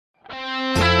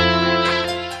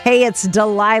Hey, it's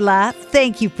Delilah.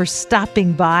 Thank you for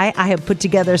stopping by. I have put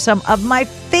together some of my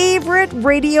favorite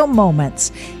radio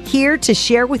moments here to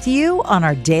share with you on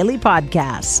our daily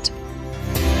podcast.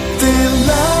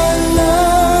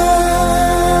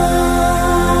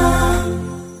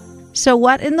 So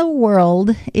what in the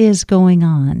world is going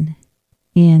on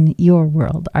in your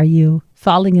world? Are you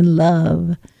falling in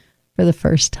love for the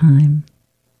first time?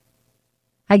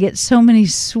 I get so many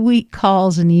sweet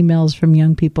calls and emails from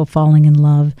young people falling in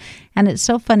love. And it's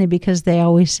so funny because they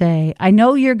always say, I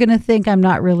know you're going to think I'm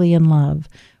not really in love.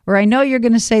 Or I know you're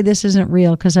going to say this isn't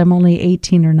real because I'm only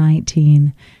 18 or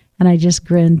 19. And I just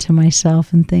grin to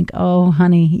myself and think, oh,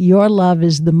 honey, your love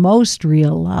is the most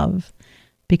real love.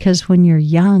 Because when you're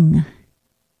young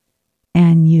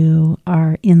and you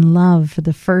are in love for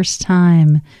the first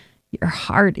time, your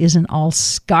heart isn't all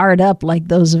scarred up like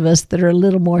those of us that are a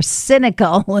little more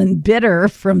cynical and bitter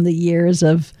from the years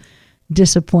of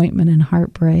disappointment and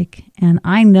heartbreak. And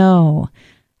I know,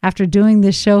 after doing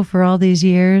this show for all these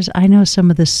years, I know some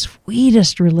of the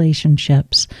sweetest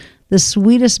relationships, the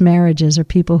sweetest marriages are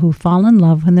people who fall in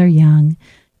love when they're young,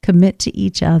 commit to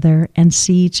each other, and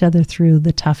see each other through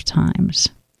the tough times.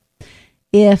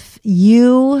 If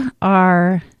you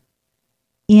are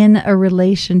in a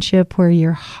relationship where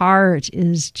your heart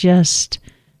is just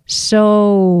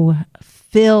so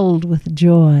filled with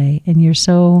joy and you're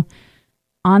so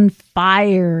on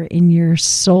fire in your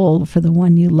soul for the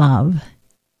one you love,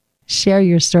 share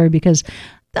your story, because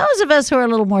those of us who are a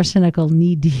little more cynical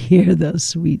need to hear those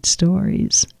sweet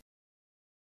stories.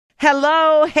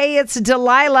 Hello. Hey, it's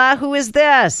Delilah. Who is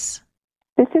this?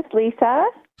 This is Lisa.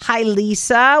 Hi,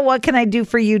 Lisa. What can I do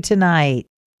for you tonight?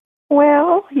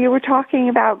 Well, you were talking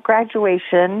about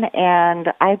graduation, and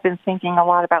I've been thinking a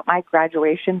lot about my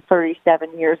graduation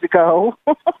 37 years ago,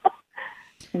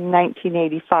 in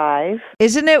 1985.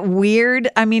 Isn't it weird?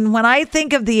 I mean, when I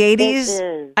think of the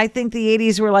 80s, I think the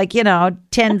 80s were like,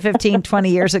 10, 15, 20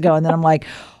 years ago. And then I'm like,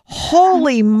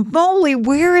 holy moly,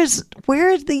 where is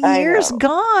the years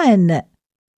gone?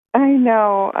 I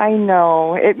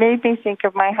know. It made me think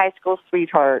of my high school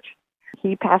sweetheart.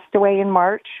 He passed away in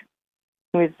March.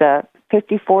 He was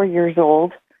 54 years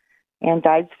old and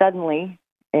died suddenly.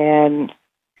 And,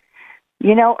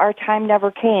 our time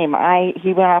never came.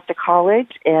 He went off to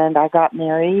college, and I got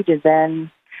married, and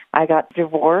then I got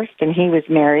divorced, and he was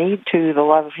married to the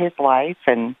love of his life.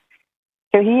 And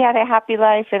so he had a happy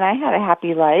life, and I had a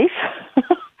happy life.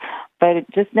 But it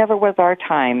just never was our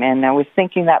time. And I was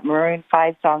thinking that Maroon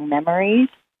 5 song, Memories,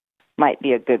 might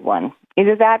be a good one.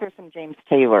 Either that or some James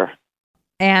Taylor.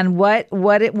 And what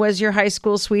it was your high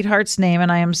school sweetheart's name?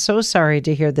 And I am so sorry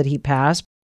to hear that he passed.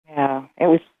 Yeah, it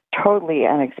was totally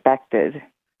unexpected.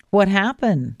 What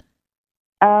happened?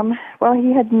 Well,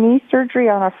 he had knee surgery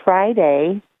on a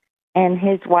Friday, and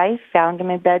his wife found him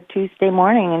in bed Tuesday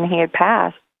morning, and he had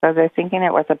passed. So they're thinking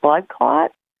it was a blood clot.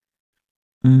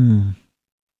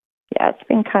 Yeah, it's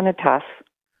been kind of tough.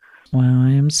 Well,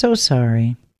 I am so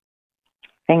sorry.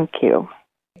 Thank you.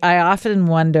 I often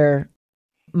wonder,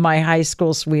 my high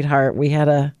school sweetheart, we had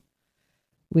a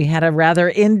rather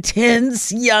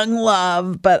intense young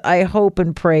love, but I hope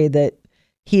and pray that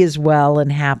he is well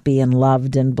and happy and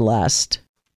loved and blessed.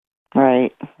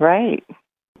 Right.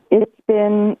 It's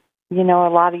been, a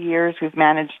lot of years. We've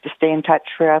managed to stay in touch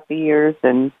throughout the years,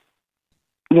 and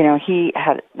he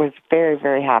was very,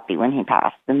 very happy when he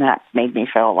passed, and that made me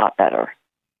feel a lot better.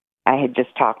 I had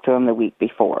just talked to him the week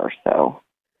before, so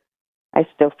I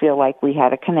still feel like we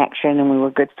had a connection and we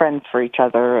were good friends for each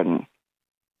other. And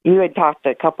you had talked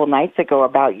a couple nights ago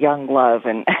about young love,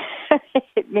 and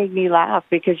it made me laugh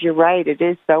because you're right, it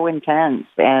is so intense.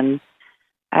 And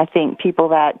I think people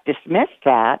that dismiss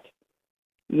that,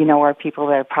 are people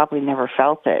that have probably never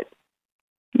felt it.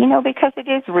 Because it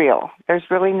is real. There's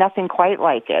really nothing quite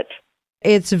like it.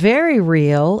 It's very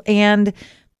real. And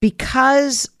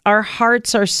because our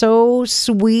hearts are so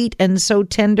sweet and so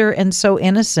tender and so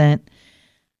innocent,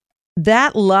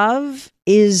 that love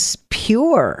is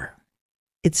pure.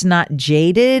 It's not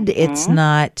jaded. Mm-hmm. It's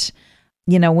not,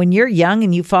 when you're young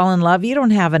and you fall in love, you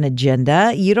don't have an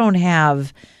agenda. You don't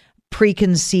have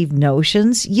preconceived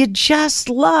notions. You just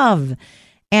love.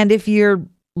 And if you're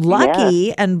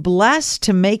lucky and blessed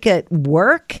to make it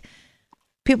work,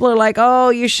 people are like, oh,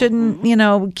 you shouldn't,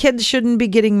 kids shouldn't be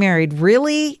getting married.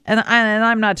 Really? And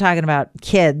I'm not talking about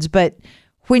kids, but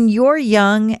when you're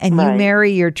young and you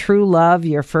marry your true love,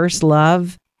 your first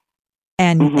love,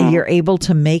 and you're able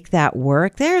to make that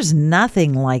work, there's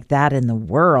nothing like that in the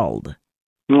world.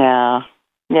 Yeah.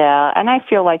 And I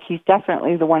feel like he's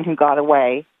definitely the one who got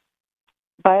away.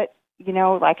 But,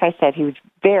 like I said, he was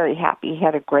very happy. He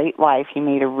had a great life. He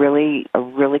made a really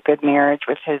good marriage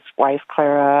with his wife,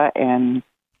 Clara, and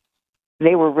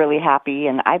they were really happy.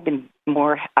 And I've been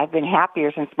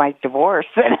happier since my divorce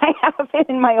than I have been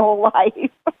in my whole life.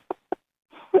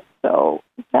 So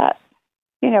that,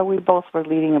 we both were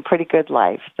leading a pretty good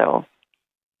life. So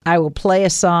I will play a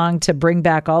song to bring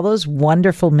back all those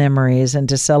wonderful memories and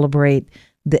to celebrate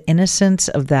the innocence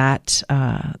of that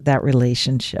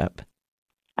relationship.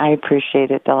 I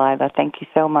appreciate it, Delilah. Thank you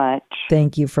so much.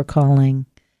 Thank you for calling.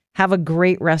 Have a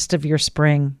great rest of your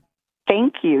spring.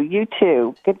 Thank you. You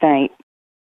too. Good night.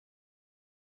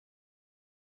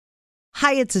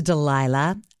 Hi, it's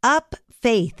Delilah. Up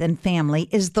Faith and Family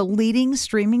is the leading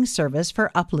streaming service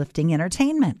for uplifting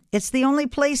entertainment. It's the only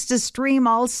place to stream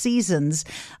all seasons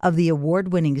of the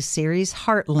award-winning series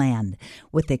Heartland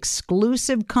with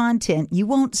exclusive content you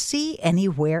won't see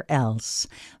anywhere else.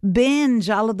 Binge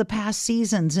all of the past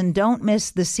seasons and don't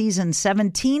miss the season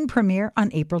 17 premiere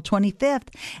on April 25th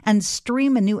and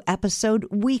stream a new episode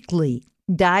weekly.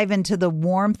 Dive into the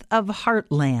warmth of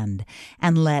Heartland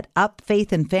and let Up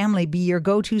Faith and Family be your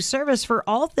go-to service for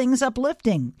all things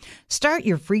uplifting. Start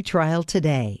your free trial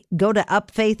today. Go to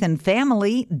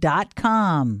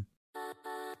upfaithandfamily.com.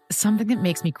 Something that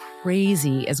makes me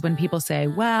crazy is when people say,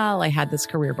 well, I had this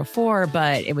career before,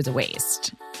 but it was a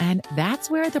waste. And that's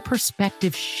where the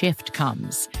perspective shift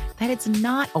comes, that it's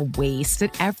not a waste,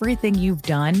 that everything you've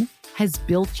done has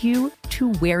built you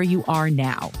to where you are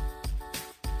now.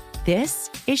 This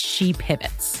is She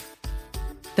Pivots,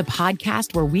 the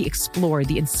podcast where we explore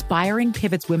the inspiring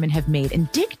pivots women have made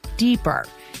and dig deeper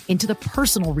into the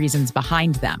personal reasons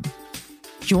behind them.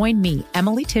 Join me,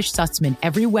 Emily Tish Sussman,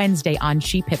 every Wednesday on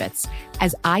She Pivots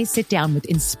as I sit down with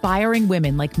inspiring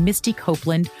women like Misty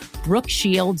Copeland, Brooke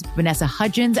Shields, Vanessa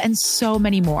Hudgens, and so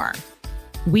many more.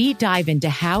 We dive into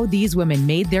how these women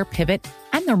made their pivot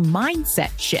and their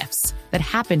mindset shifts that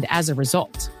happened as a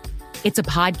result. It's a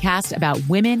podcast about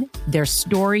women, their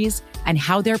stories, and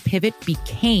how their pivot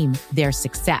became their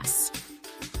success.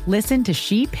 Listen to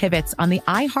She Pivots on the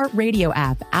iHeartRadio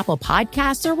app, Apple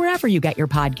Podcasts, or wherever you get your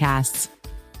podcasts.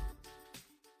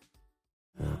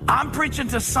 I'm preaching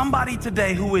to somebody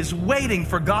today who is waiting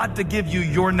for God to give you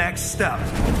your next step.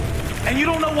 And you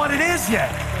don't know what it is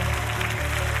yet.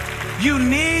 You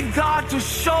need God to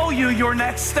show you your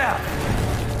next step.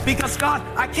 Because God,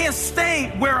 I can't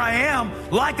stay where I am,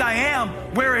 like I am,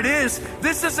 where it is.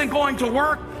 This isn't going to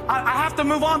work. I have to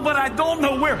move on, but I don't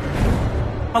know where.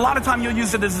 A lot of time you'll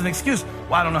use it as an excuse.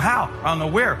 Well, I don't know how. I don't know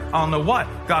where. I don't know what.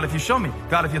 God, if you show me.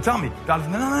 God, if you tell me. God, if...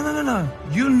 No.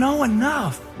 You know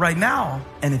enough right now.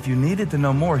 And if you needed to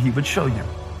know more, he would show you.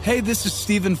 Hey, this is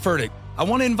Stephen Furtick. I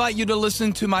want to invite you to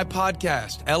listen to my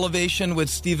podcast, Elevation with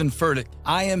Stephen Furtick.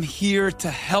 I am here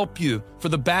to help you for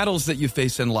the battles that you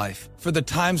face in life, for the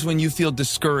times when you feel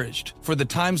discouraged, for the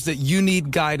times that you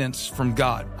need guidance from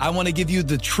God. I want to give you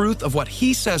the truth of what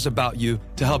he says about you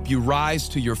to help you rise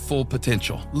to your full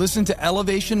potential. Listen to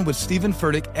Elevation with Stephen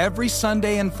Furtick every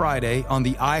Sunday and Friday on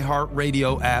the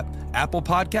iHeartRadio app, Apple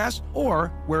Podcasts, or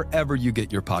wherever you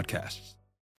get your podcasts.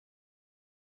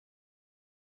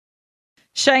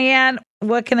 Cheyenne,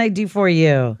 what can I do for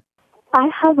you? I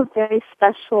have a very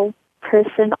special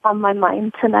person on my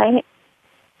mind tonight.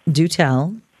 Do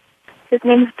tell. His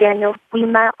name is Daniel. We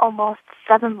met almost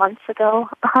 7 months ago.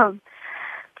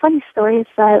 Funny story is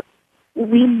that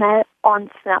we met on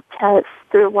Snapchat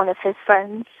through one of his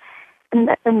friends. And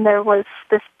there was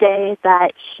this day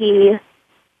that he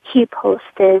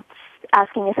posted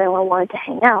asking if anyone wanted to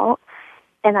hang out.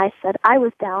 And I said I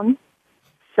was down.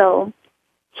 So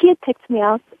he had picked me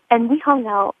up, and we hung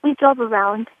out. We drove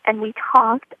around, and we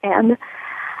talked, and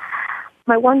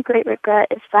my one great regret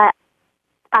is that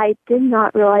I did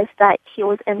not realize that he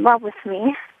was in love with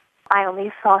me. I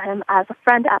only saw him as a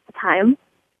friend at the time,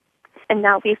 and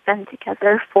now we've been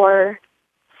together for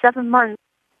 7 months,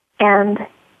 and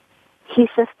he's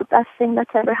just the best thing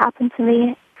that's ever happened to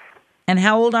me. And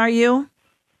how old are you?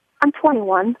 I'm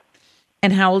 21.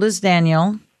 And how old is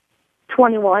Daniel?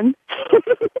 21.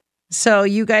 So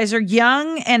you guys are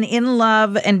young and in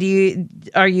love, and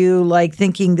are you like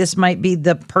thinking this might be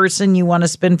the person you want to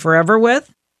spend forever with?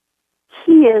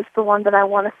 He is the one that I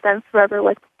want to spend forever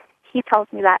with. He tells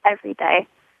me that every day,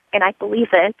 and I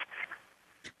believe it.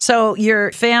 So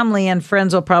your family and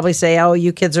friends will probably say, oh,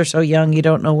 you kids are so young, you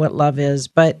don't know what love is.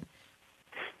 But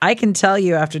I can tell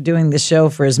you, after doing this show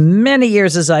for as many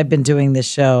years as I've been doing this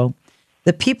show,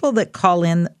 the people that call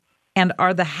in and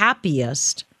are the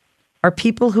happiest are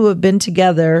people who have been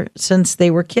together since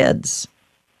they were kids.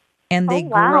 And they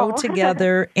grow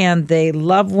together and they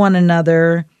love one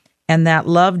another, and that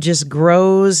love just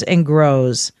grows and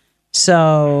grows.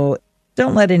 So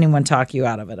don't let anyone talk you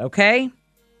out of it, okay?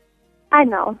 I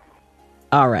know.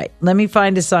 All right. Let me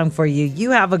find a song for you.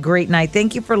 You have a great night.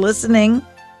 Thank you for listening.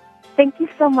 Thank you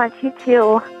so much. You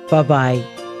too. Bye-bye.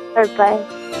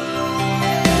 Bye-bye.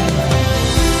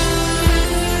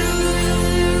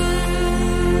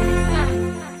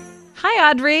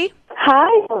 Hi, Audrey.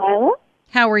 Hi, Delilah.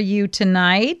 How are you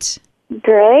tonight?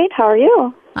 Great. How are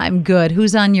you? I'm good.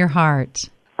 Who's on your heart?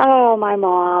 Oh, my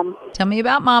mom. Tell me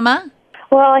about Mama.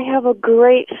 Well, I have a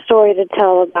great story to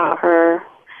tell about her.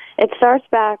 It starts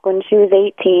back when she was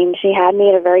 18. She had me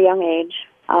at a very young age.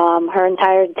 Her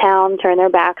entire town turned their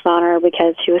backs on her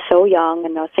because she was so young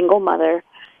and a single mother,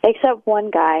 except one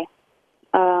guy.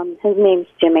 His name's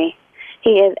Jimmy.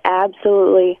 He is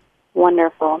absolutely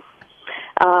wonderful.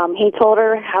 He told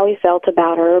her how he felt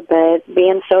about her, but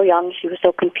being so young, she was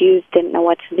so confused, didn't know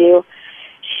what to do.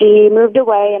 She moved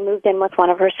away and moved in with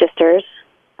one of her sisters.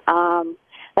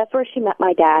 That's where she met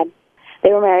my dad.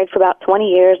 They were married for about 20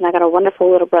 years, and I got a wonderful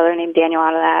little brother named Daniel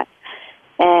out of that.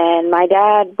 And my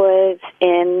dad was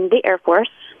in the Air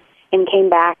Force and came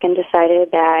back and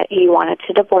decided that he wanted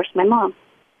to divorce my mom.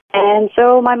 And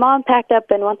so my mom packed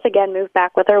up and once again moved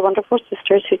back with her wonderful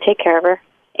sisters who take care of her.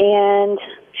 And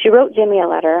she wrote Jimmy a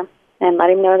letter and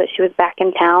let him know that she was back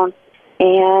in town.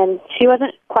 And she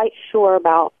wasn't quite sure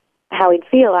about how he'd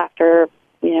feel after,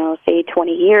 say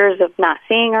 20 years of not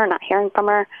seeing her, not hearing from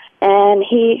her. And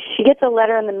she gets a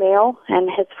letter in the mail, and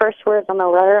his first words on the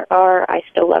letter are, "I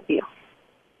still love you."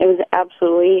 It was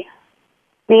absolutely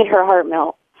made her heart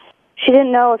melt. She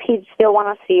didn't know if he'd still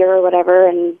want to see her or whatever,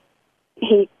 and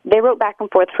they wrote back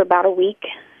and forth for about a week.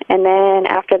 And then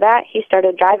after that, he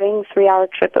started driving a 3-hour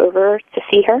trip over to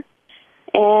see her.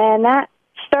 And that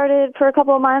started for a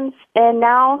couple of months, and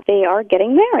now they are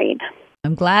getting married.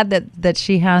 I'm glad that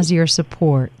she has your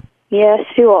support. Yes,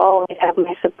 she will always have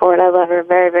my support. I love her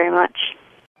very, very much.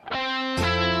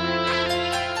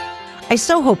 I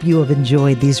so hope you have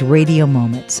enjoyed these radio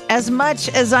moments as much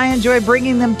as I enjoy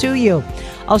bringing them to you.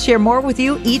 I'll share more with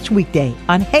you each weekday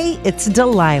on Hey, It's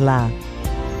Delilah.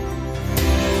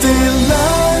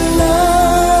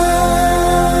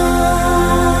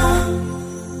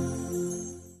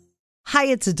 Hi,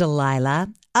 it's Delilah.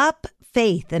 Up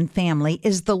Faith and Family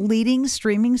is the leading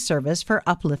streaming service for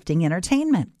uplifting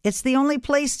entertainment. It's the only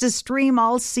place to stream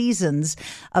all seasons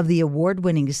of the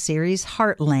award-winning series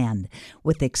Heartland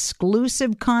with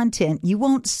exclusive content you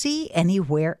won't see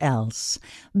anywhere else.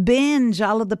 Binge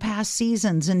all of the past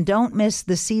seasons and don't miss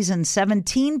the season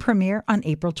 17 premiere on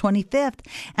April 25th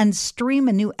and stream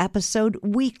a new episode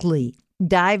weekly.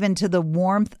 Dive into the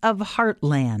warmth of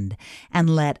Heartland and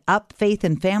let Up Faith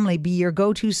and Family be your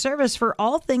go-to service for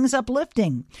all things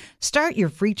uplifting. Start your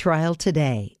free trial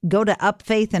today. Go to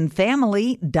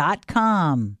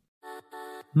upfaithandfamily.com.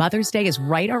 Mother's Day is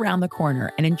right around the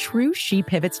corner, and in true She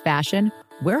Pivots fashion,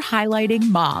 we're highlighting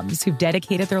moms who've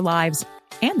dedicated their lives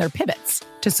and their pivots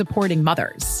to supporting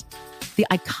mothers. The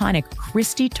iconic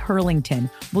Christy Turlington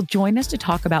will join us to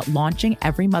talk about launching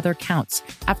Every Mother Counts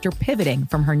after pivoting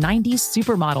from her 90s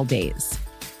supermodel days.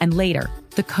 And later,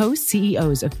 the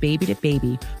co-CEOs of Baby to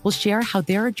Baby will share how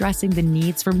they're addressing the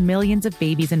needs for millions of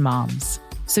babies and moms.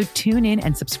 So tune in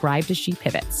and subscribe to She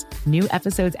Pivots. New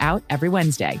episodes out every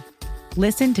Wednesday.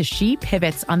 Listen to She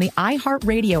Pivots on the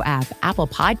iHeartRadio app, Apple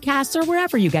Podcasts, or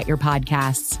wherever you get your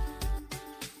podcasts.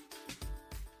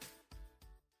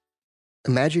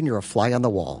 Imagine you're a fly on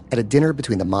the wall at a dinner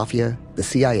between the mafia, the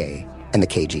CIA, and the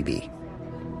KGB.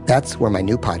 That's where my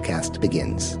new podcast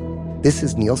begins. This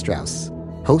is Neil Strauss,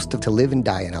 host of To Live and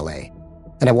Die in LA,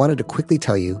 and I wanted to quickly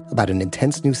tell you about an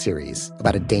intense new series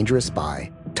about a dangerous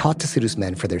spy taught to seduce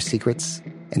men for their secrets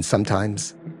and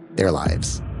sometimes their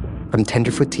lives. From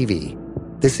Tenderfoot TV,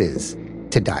 this is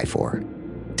To Die For.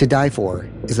 To Die For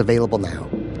is available now.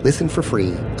 Listen for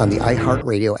free on the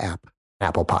iHeartRadio app,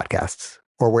 Apple Podcasts,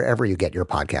 or wherever you get your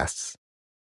podcasts.